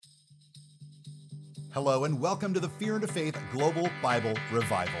Hello and welcome to the Fear into Faith Global Bible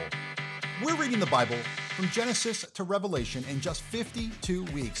Revival. We're reading the Bible from Genesis to Revelation in just 52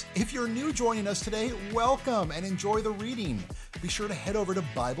 weeks. If you're new joining us today, welcome and enjoy the reading. Be sure to head over to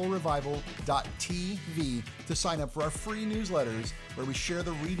BibleRevival.tv to sign up for our free newsletters where we share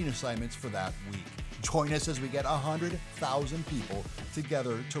the reading assignments for that week. Join us as we get 100,000 people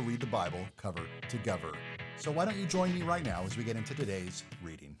together to read the Bible cover to cover. So why don't you join me right now as we get into today's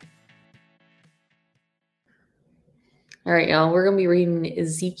reading. All right, y'all, we're going to be reading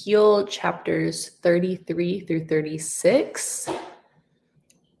Ezekiel chapters 33 through 36.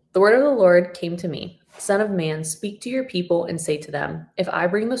 The word of the Lord came to me. Son of man, speak to your people and say to them, if I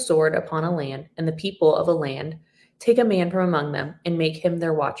bring the sword upon a land and the people of a land, take a man from among them and make him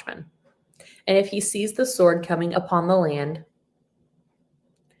their watchman. And if he sees the sword coming upon the land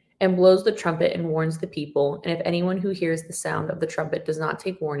and blows the trumpet and warns the people, and if anyone who hears the sound of the trumpet does not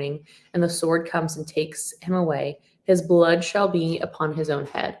take warning, and the sword comes and takes him away, his blood shall be upon his own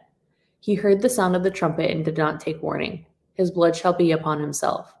head. He heard the sound of the trumpet and did not take warning. His blood shall be upon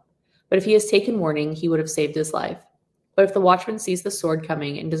himself. But if he has taken warning, he would have saved his life. But if the watchman sees the sword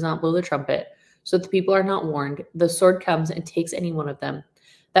coming and does not blow the trumpet, so that the people are not warned, the sword comes and takes any one of them.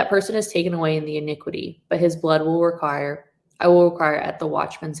 That person is taken away in the iniquity, but his blood I will require at the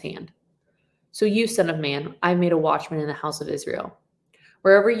watchman's hand. So you, son of man, I made a watchman in the house of Israel.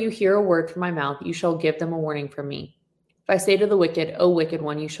 Wherever you hear a word from my mouth, you shall give them a warning from me. If I say to the wicked, O wicked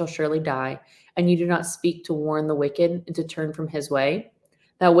one, you shall surely die, and you do not speak to warn the wicked and to turn from his way,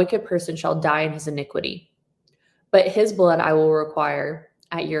 that wicked person shall die in his iniquity. But his blood I will require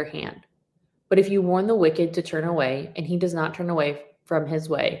at your hand. But if you warn the wicked to turn away, and he does not turn away from his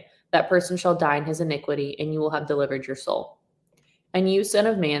way, that person shall die in his iniquity, and you will have delivered your soul. And you, son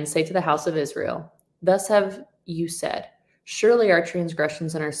of man, say to the house of Israel, thus have you said, surely our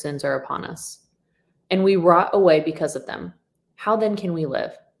transgressions and our sins are upon us, and we rot away because of them. How then can we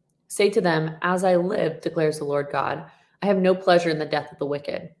live? Say to them, as I live, declares the Lord God, I have no pleasure in the death of the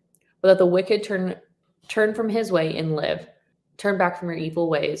wicked, but that the wicked turn from his way and live. Turn back from your evil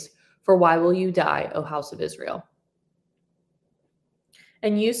ways, for why will you die, O house of Israel?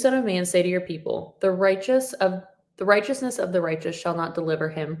 And you, son of man, say to your people, the righteousness of the righteous shall not deliver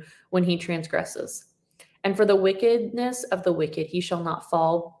him when he transgresses. And for the wickedness of the wicked, he shall not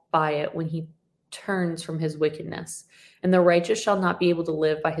fall by it when he turns from his wickedness. And the righteous shall not be able to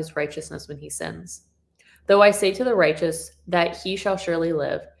live by his righteousness when he sins. Though I say to the righteous that he shall surely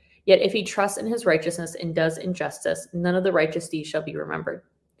live, yet if he trusts in his righteousness and does injustice, none of the righteous deeds shall be remembered.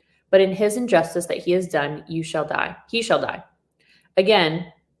 But in his injustice that he has done, he shall die.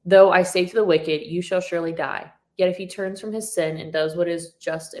 Again, though I say to the wicked, you shall surely die, yet if he turns from his sin and does what is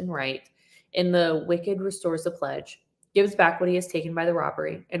just and right, and the wicked restores the pledge, gives back what he has taken by the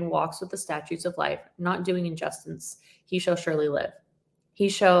robbery, and walks with the statutes of life, not doing injustice, he shall surely live. He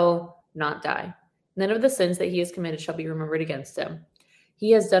shall not die. None of the sins that he has committed shall be remembered against him.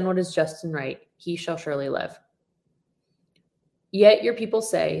 He has done what is just and right, he shall surely live. Yet your people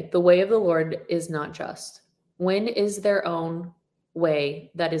say, the way of the Lord is not just. When is their own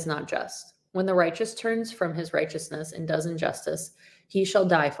way that is not just? When the righteous turns from his righteousness and does injustice, he shall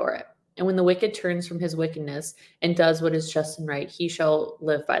die for it. And when the wicked turns from his wickedness and does what is just and right, he shall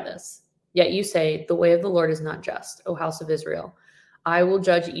live by this. Yet you say, the way of the Lord is not just, O house of Israel. I will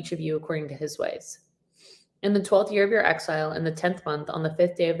judge each of you according to his ways. In the 12th year of your exile, in the 10th month, on the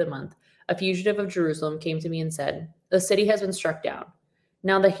 5th day of the month, a fugitive of Jerusalem came to me and said, the city has been struck down.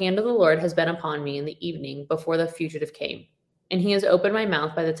 Now the hand of the Lord has been upon me in the evening before the fugitive came. And he has opened my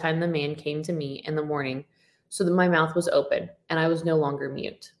mouth by the time the man came to me in the morning, so that my mouth was open, and I was no longer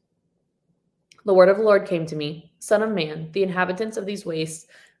mute. The word of the Lord came to me, Son of man, the inhabitants of these waste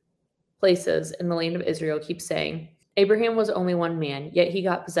places in the land of Israel keep saying, Abraham was only one man, yet he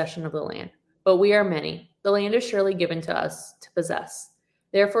got possession of the land. But we are many. The land is surely given to us to possess.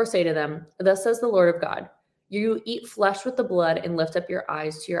 Therefore say to them, thus says the Lord of God, you eat flesh with the blood and lift up your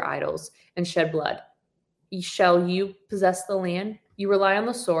eyes to your idols and shed blood. Shall you possess the land? You rely on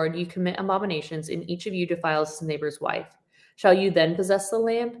the sword, you commit abominations, and each of you defiles his neighbor's wife. Shall you then possess the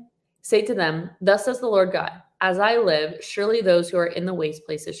land? Say to them, thus says the Lord God, as I live, surely those who are in the waste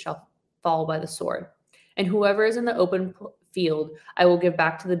places shall fall by the sword. And whoever is in the open field, I will give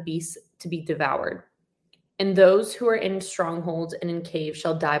back to the beasts to be devoured. And those who are in strongholds and in caves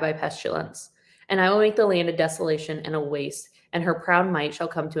shall die by pestilence. And I will make the land a desolation and a waste, and her proud might shall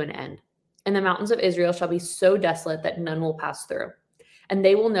come to an end. And the mountains of Israel shall be so desolate that none will pass through. And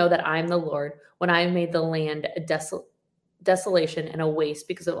they will know that I am the Lord when I have made the land a desolation and a waste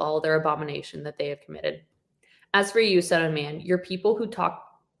because of all their abomination that they have committed. As for you, son of man, your people who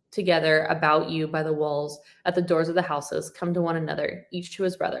talk together about you by the walls at the doors of the houses come to one another, each to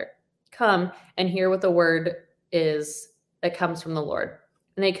his brother. Come and hear what the word is that comes from the Lord.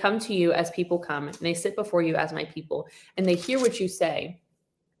 And they come to you as people come, and they sit before you as my people, and they hear what you say,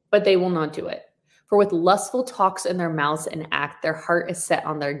 but they will not do it. For with lustful talks in their mouths and act, their heart is set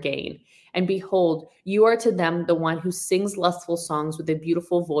on their gain. And behold, you are to them the one who sings lustful songs with a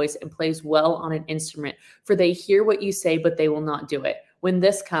beautiful voice and plays well on an instrument. For they hear what you say, but they will not do it. When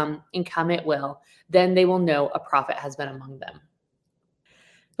this come, and come it will, then they will know a prophet has been among them.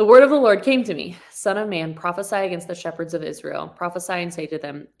 The word of the Lord came to me. Son of man, prophesy against the shepherds of Israel. Prophesy and say to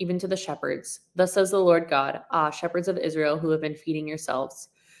them, even to the shepherds, thus says the Lord God, shepherds of Israel who have been feeding yourselves.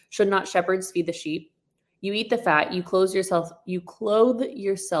 Should not shepherds feed the sheep? You eat the fat, you clothe yourself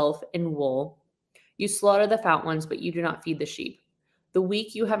in wool. You slaughter the fat ones, but you do not feed the sheep. The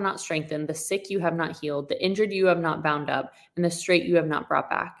weak you have not strengthened, the sick you have not healed, the injured you have not bound up, and the straight you have not brought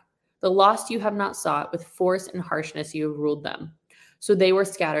back. The lost you have not sought, with force and harshness you have ruled them. So they were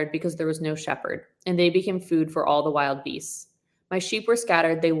scattered because there was no shepherd, and they became food for all the wild beasts. My sheep were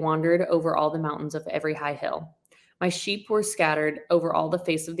scattered, they wandered over all the mountains of every high hill. My sheep were scattered over all the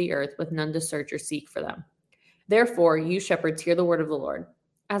face of the earth, with none to search or seek for them. Therefore, you shepherds, hear the word of the Lord.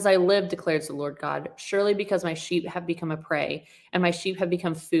 As I live, declares the Lord God, surely because my sheep have become a prey, and my sheep have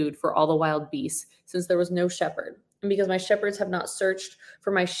become food for all the wild beasts, since there was no shepherd, and because my shepherds have not searched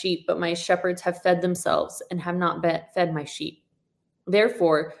for my sheep, but my shepherds have fed themselves, and have not fed my sheep.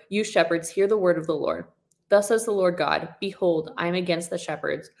 Therefore, you shepherds, hear the word of the Lord. Thus says the Lord God, behold, I am against the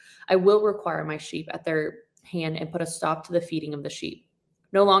shepherds. I will require my sheep at their hand and put a stop to the feeding of the sheep.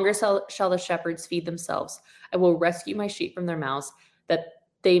 No longer shall the shepherds feed themselves. I will rescue my sheep from their mouths, that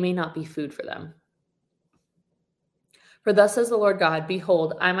they may not be food for them. For thus says the Lord God,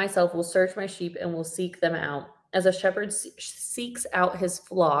 behold, I myself will search my sheep and will seek them out, as a shepherd seeks out his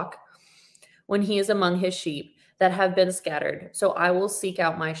flock when he is among his sheep that have been scattered. So I will seek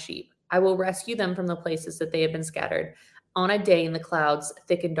out my sheep. I will rescue them from the places that they have been scattered, on a day in the clouds,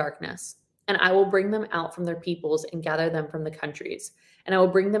 thick in darkness. And I will bring them out from their peoples and gather them from the countries, and I will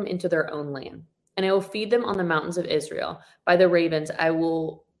bring them into their own land. And I will feed them on the mountains of Israel, by the ravens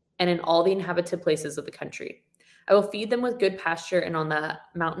and in all the inhabited places of the country. I will feed them with good pasture, and on the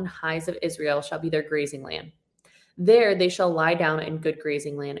mountain highs of Israel shall be their grazing land. There they shall lie down in good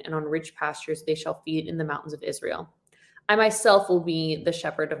grazing land, and on rich pastures they shall feed in the mountains of Israel. I myself will be the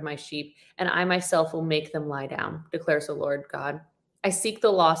shepherd of my sheep, and I myself will make them lie down, declares the Lord God. I seek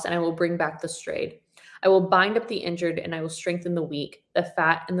the lost, and I will bring back the strayed. I will bind up the injured, and I will strengthen the weak. The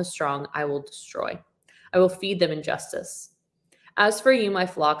fat and the strong I will destroy. I will feed them in justice. As for you, my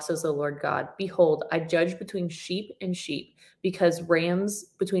flock, says the Lord God, behold, I judge between sheep and sheep, between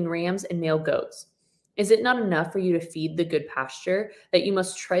rams and male goats. Is it not enough for you to feed the good pasture, that you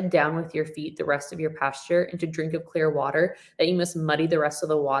must tread down with your feet the rest of your pasture, and to drink of clear water, that you must muddy the rest of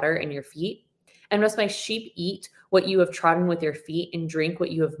the water in your feet? And must my sheep eat what you have trodden with your feet, and drink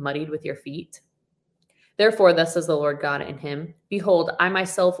what you have muddied with your feet? Therefore, thus says the Lord God in him, behold, I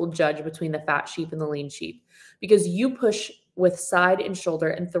myself will judge between the fat sheep and the lean sheep, because you push with side and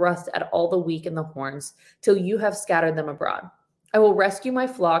shoulder and thrust at all the weak and the horns, till you have scattered them abroad. I will rescue my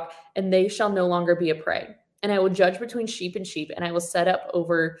flock, and they shall no longer be a prey. And I will judge between sheep, and I will set up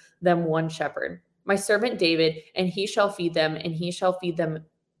over them one shepherd, my servant David, and he shall feed them, and he shall feed them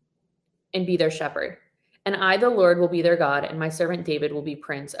and be their shepherd. And I, the Lord, will be their God, and my servant David will be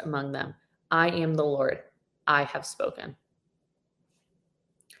prince among them. I am the Lord. I have spoken.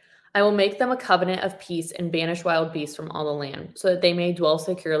 I will make them a covenant of peace and banish wild beasts from all the land, so that they may dwell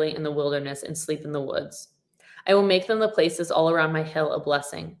securely in the wilderness and sleep in the woods. I will make them the places all around my hill a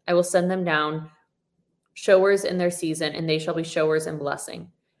blessing. I will send them down showers in their season, and they shall be showers and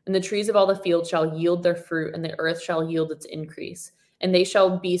blessing. And the trees of all the field shall yield their fruit, and the earth shall yield its increase. And they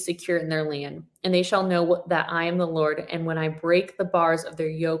shall be secure in their land. And they shall know that I am the Lord. And when I break the bars of their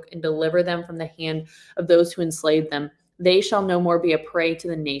yoke and deliver them from the hand of those who enslaved them, they shall no more be a prey to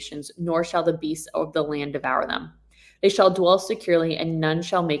the nations, nor shall the beasts of the land devour them. They shall dwell securely, and none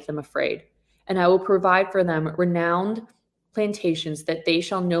shall make them afraid. And I will provide for them renowned plantations, that they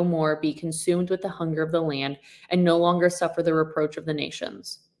shall no more be consumed with the hunger of the land, and no longer suffer the reproach of the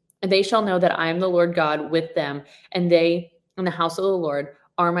nations. And they shall know that I am the Lord God with them, and they and the house of the Lord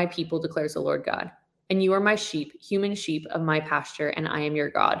are my people, declares the Lord God. And you are my sheep, human sheep of my pasture, and I am your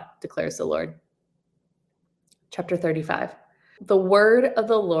God, declares the Lord. Chapter 35. The word of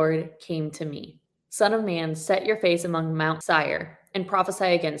the Lord came to me. Son of man, set your face among Mount Seir, and prophesy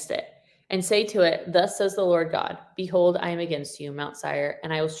against it, and say to it, thus says the Lord God, behold, I am against you, Mount Seir,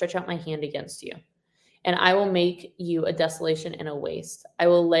 and I will stretch out my hand against you. And I will make you a desolation and a waste. I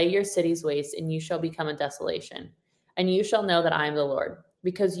will lay your cities waste, and you shall become a desolation. And you shall know that I am the Lord,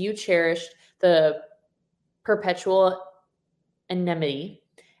 because you cherished the perpetual enmity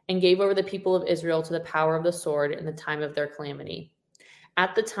and gave over the people of Israel to the power of the sword in the time of their calamity.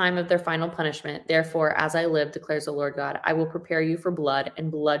 At the time of their final punishment, therefore, as I live, declares the Lord God, I will prepare you for blood,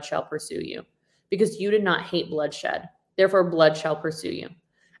 and blood shall pursue you, because you did not hate bloodshed. Therefore, blood shall pursue you.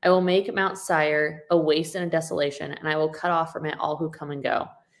 I will make Mount Seir a waste and a desolation, and I will cut off from it all who come and go,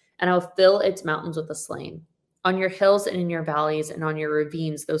 and I will fill its mountains with the slain. On your hills and in your valleys and on your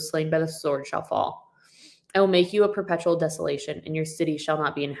ravines, those slain by the sword shall fall. I will make you a perpetual desolation, and your city shall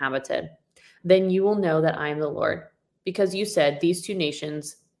not be inhabited. Then you will know that I am the Lord, because you said, these two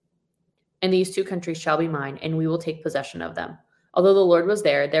nations and these two countries shall be mine, and we will take possession of them. Although the Lord was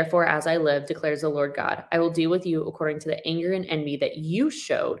there, therefore, as I live, declares the Lord God, I will deal with you according to the anger and envy that you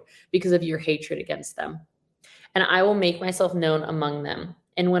showed because of your hatred against them. And I will make myself known among them.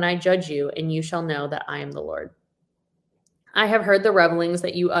 And when I judge you, and you shall know that I am the Lord. I have heard the revelings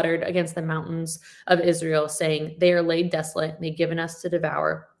that you uttered against the mountains of Israel, saying, they are laid desolate, and they've given us to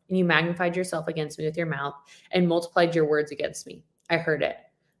devour. And you magnified yourself against me with your mouth, and multiplied your words against me. I heard it.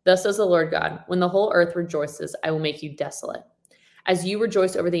 Thus says the Lord God, when the whole earth rejoices, I will make you desolate. As you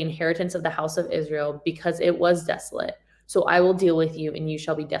rejoice over the inheritance of the house of Israel, because it was desolate, so I will deal with you, and you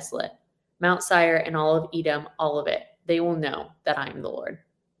shall be desolate. Mount Seir and all of Edom, all of it, they will know that I am the Lord.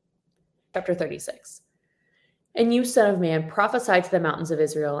 Chapter 36. And you, son of man, prophesy to the mountains of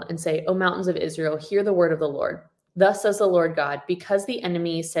Israel, and say, O mountains of Israel, hear the word of the Lord. Thus says the Lord God, because the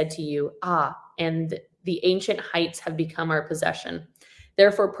enemy said to you, and the ancient heights have become our possession.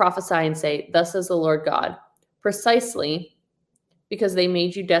 Therefore prophesy and say, thus says the Lord God, precisely because they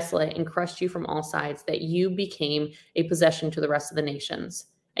made you desolate and crushed you from all sides, that you became a possession to the rest of the nations,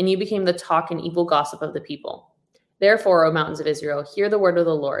 and you became the talk and evil gossip of the people. Therefore, O mountains of Israel, hear the word of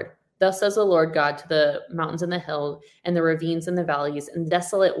the Lord. Thus says the Lord God to the mountains and the hill, and the ravines and the valleys, and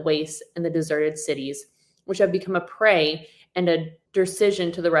desolate wastes and the deserted cities, which have become a prey and a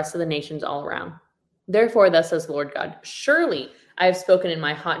derision to the rest of the nations all around. Therefore, thus says the Lord God, surely I have spoken in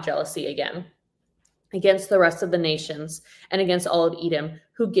my hot jealousy against the rest of the nations and against all of Edom,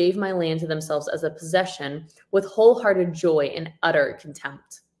 who gave my land to themselves as a possession with wholehearted joy and utter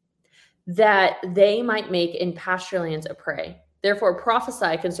contempt, that they might make in pasture lands a prey. Therefore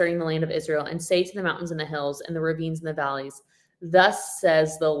prophesy concerning the land of Israel, and say to the mountains and the hills and the ravines and the valleys, thus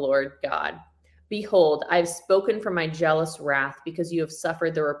says the Lord God, behold, I have spoken from my jealous wrath, because you have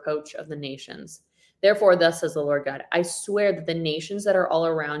suffered the reproach of the nations. Therefore, thus says the Lord God, I swear that the nations that are all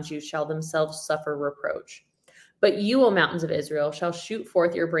around you shall themselves suffer reproach. But you, O mountains of Israel, shall shoot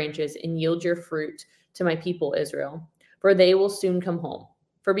forth your branches and yield your fruit to my people Israel, for they will soon come home.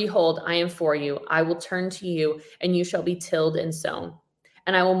 For behold, I am for you. I will turn to you, and you shall be tilled and sown.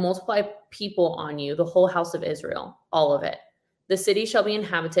 And I will multiply people on you, the whole house of Israel, all of it. The city shall be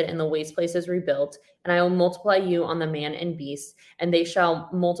inhabited, and the waste places rebuilt. And I will multiply you on the man and beast, and they shall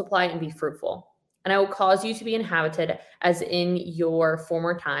multiply and be fruitful. And I will cause you to be inhabited as in your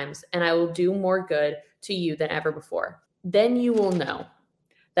former times, and I will do more good to you than ever before. Then you will know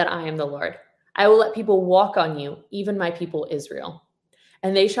that I am the Lord. I will let people walk on you, even my people Israel.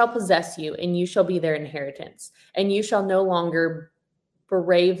 And they shall possess you, and you shall be their inheritance, and you shall no longer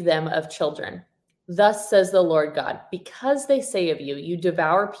berave them of children. Thus says the Lord God, because they say of you, you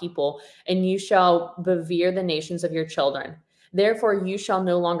devour people, and you shall bevear the nations of your children. Therefore, you shall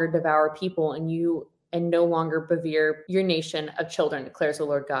no longer devour people, and no longer bevear your nation of children, declares the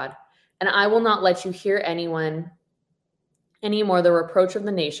Lord God. And I will not let you hear any more the reproach of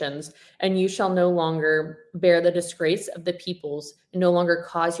the nations, and you shall no longer bear the disgrace of the peoples, and no longer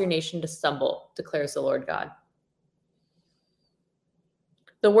cause your nation to stumble, declares the Lord God.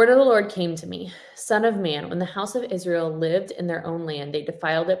 The word of the Lord came to me, Son of man, when the house of Israel lived in their own land, they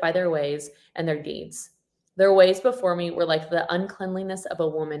defiled it by their ways and their deeds. Their ways before me were like the uncleanliness of a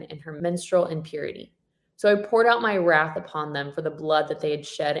woman in her menstrual impurity. So I poured out my wrath upon them for the blood that they had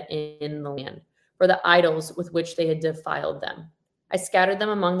shed in the land, for the idols with which they had defiled them. I scattered them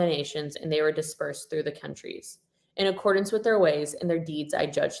among the nations, and they were dispersed through the countries. In accordance with their ways and their deeds I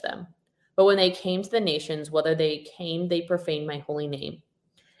judged them. But when they came to the nations, whether they came, they profaned my holy name.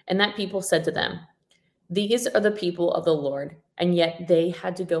 And that people said to them, these are the people of the Lord, and yet they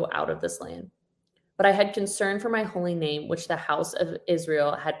had to go out of this land. But I had concern for my holy name, which the house of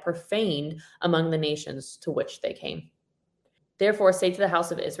Israel had profaned among the nations to which they came. Therefore say to the house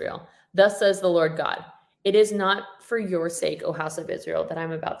of Israel, thus says the Lord God, it is not for your sake, O house of Israel, that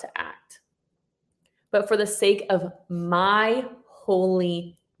I'm about to act, but for the sake of my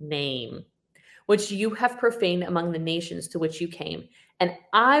holy name, which you have profaned among the nations to which you came. And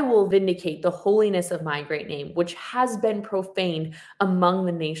I will vindicate the holiness of my great name, which has been profaned among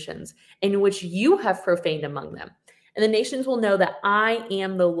the nations, and which you have profaned among them. And the nations will know that I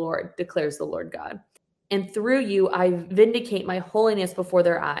am the Lord, declares the Lord God. And through you, I vindicate my holiness before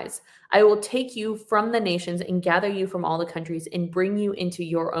their eyes. I will take you from the nations and gather you from all the countries and bring you into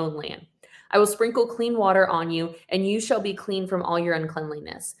your own land. I will sprinkle clean water on you, and you shall be clean from all your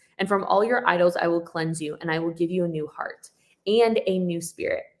uncleanliness. And from all your idols I will cleanse you, and I will give you a new heart and a new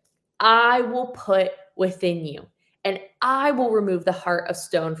spirit I will put within you. And I will remove the heart of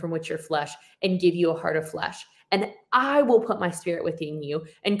stone from which your flesh and give you a heart of flesh. And I will put my spirit within you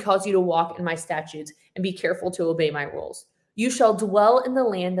and cause you to walk in my statutes and be careful to obey my rules. You shall dwell in the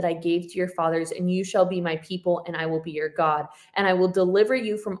land that I gave to your fathers, and you shall be my people, and I will be your God. And I will deliver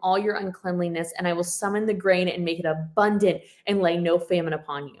you from all your uncleanliness, and I will summon the grain and make it abundant and lay no famine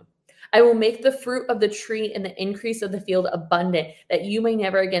upon you. I will make the fruit of the tree and the increase of the field abundant, that you may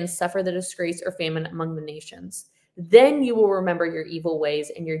never again suffer the disgrace or famine among the nations. Then you will remember your evil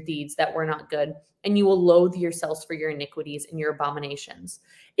ways and your deeds that were not good, and you will loathe yourselves for your iniquities and your abominations.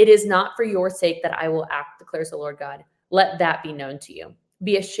 It is not for your sake that I will act, declares the Lord God. Let that be known to you.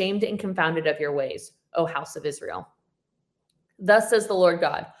 Be ashamed and confounded of your ways, O house of Israel. Thus says the Lord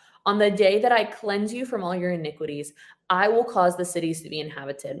God, on the day that I cleanse you from all your iniquities, I will cause the cities to be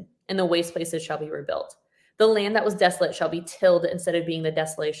inhabited, and the waste places shall be rebuilt. The land that was desolate shall be tilled instead of being the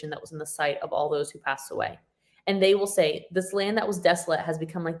desolation that was in the sight of all those who passed away. And they will say, this land that was desolate has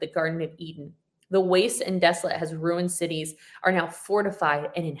become like the Garden of Eden. The waste and desolate has ruined cities are now fortified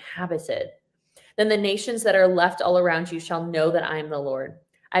and inhabited. Then the nations that are left all around you shall know that I am the Lord.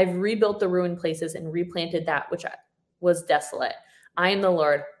 I have rebuilt the ruined places and replanted that which was desolate. I am the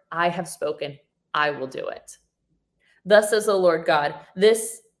Lord. I have spoken. I will do it. Thus says the Lord God,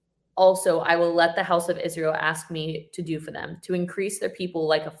 this also I will let the house of Israel ask me to do for them, to increase their people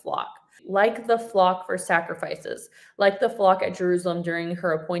like a flock, like the flock for sacrifices, like the flock at Jerusalem during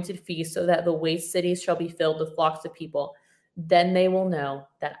her appointed feast, so that the waste cities shall be filled with flocks of people. Then they will know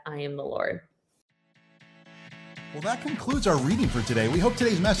that I am the Lord. Well, that concludes our reading for today. We hope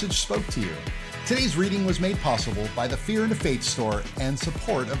today's message spoke to you. Today's reading was made possible by the Fear and Faith store and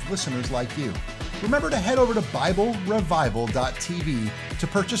support of listeners like you. Remember to head over to BibleRevival.tv to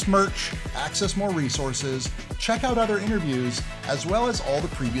purchase merch, access more resources, check out other interviews, as well as all the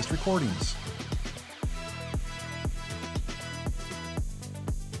previous recordings.